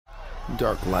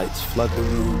Dark lights flood the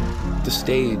room. The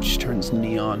stage turns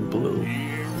neon blue.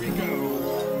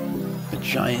 A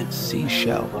giant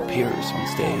seashell appears on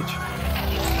stage.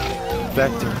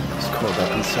 Vector is curled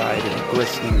up inside in a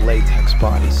glistening latex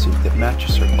bodysuit that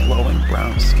matches her glowing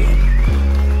brown skin.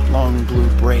 Long blue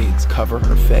braids cover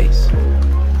her face.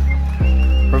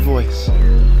 Her voice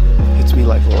hits me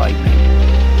like lightning.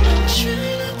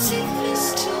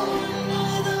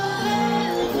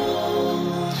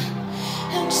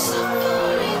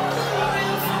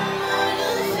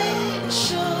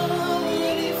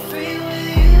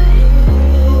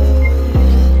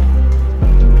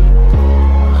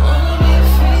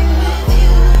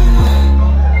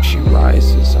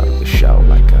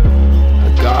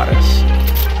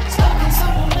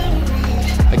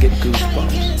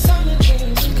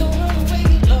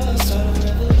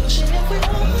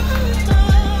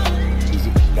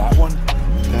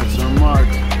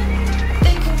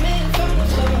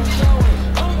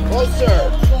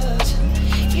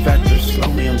 Vector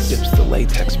slowly unzips the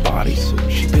latex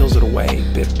bodysuit. She peels it away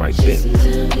bit by bit.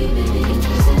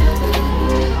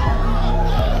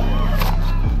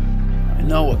 I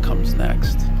know what comes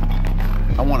next.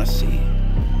 I want to see.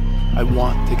 I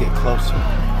want to get closer.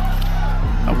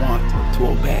 I want to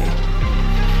obey.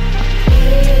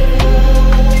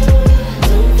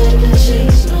 Don't let the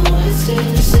chase, no, I stay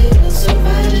the same, I'll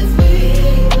survive if we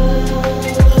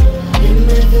it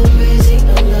might feel crazy,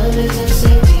 but love is a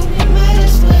safety, we might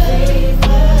as well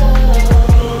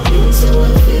into a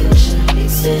future,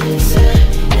 extend inside,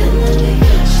 and let me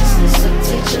consciousness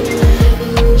update your mind.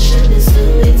 Evolution is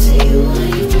coming to you, are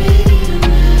you ready or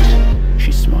not?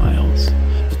 She smiles.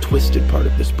 The twisted part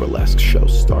of this burlesque show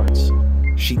starts.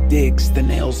 She digs the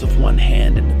nails of one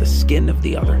hand into the skin of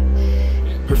the other.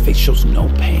 Her face shows no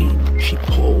pain. She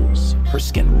pulls. Her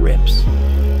skin rips.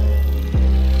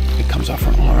 It comes off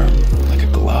her arm like a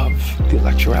glove. The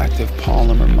electroactive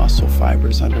polymer muscle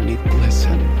fibers underneath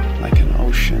glisten like an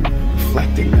ocean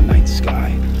reflecting the night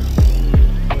sky.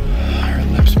 Her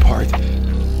lips part.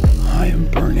 I am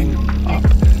burning up.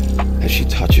 As she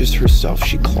touches herself,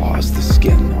 she claws the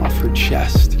skin off her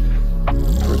chest.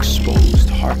 Her exposed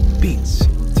heart beats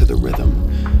to the rhythm.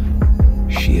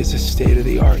 She is a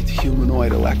state-of-the-art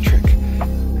humanoid electric.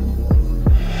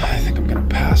 I think I'm gonna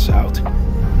pass out.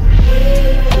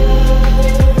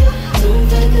 Don't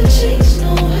let the chase,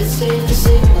 no, I stay the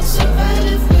same, I'll survive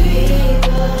if we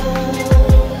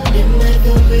it might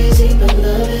feel crazy, but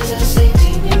love is our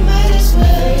safety, we might as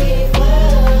well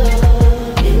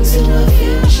into a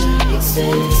future,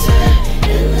 extend inside,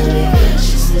 and let me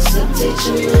consciousness update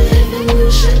your mind.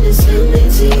 Evolution is coming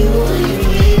to you, are you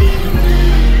ready or not?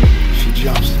 She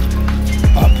jumps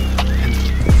up and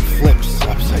flips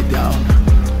upside down,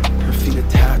 her feet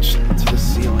attached to the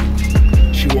ceiling.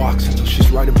 She walks until she's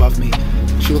right above me.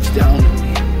 She looks down at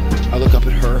me. I look up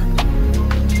at her.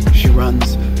 She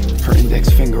runs her index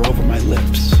finger over my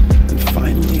lips and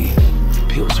finally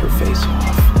peels her face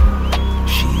off.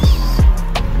 She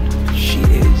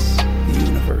is the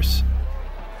universe.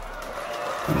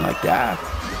 And like that,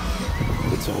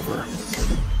 it's over.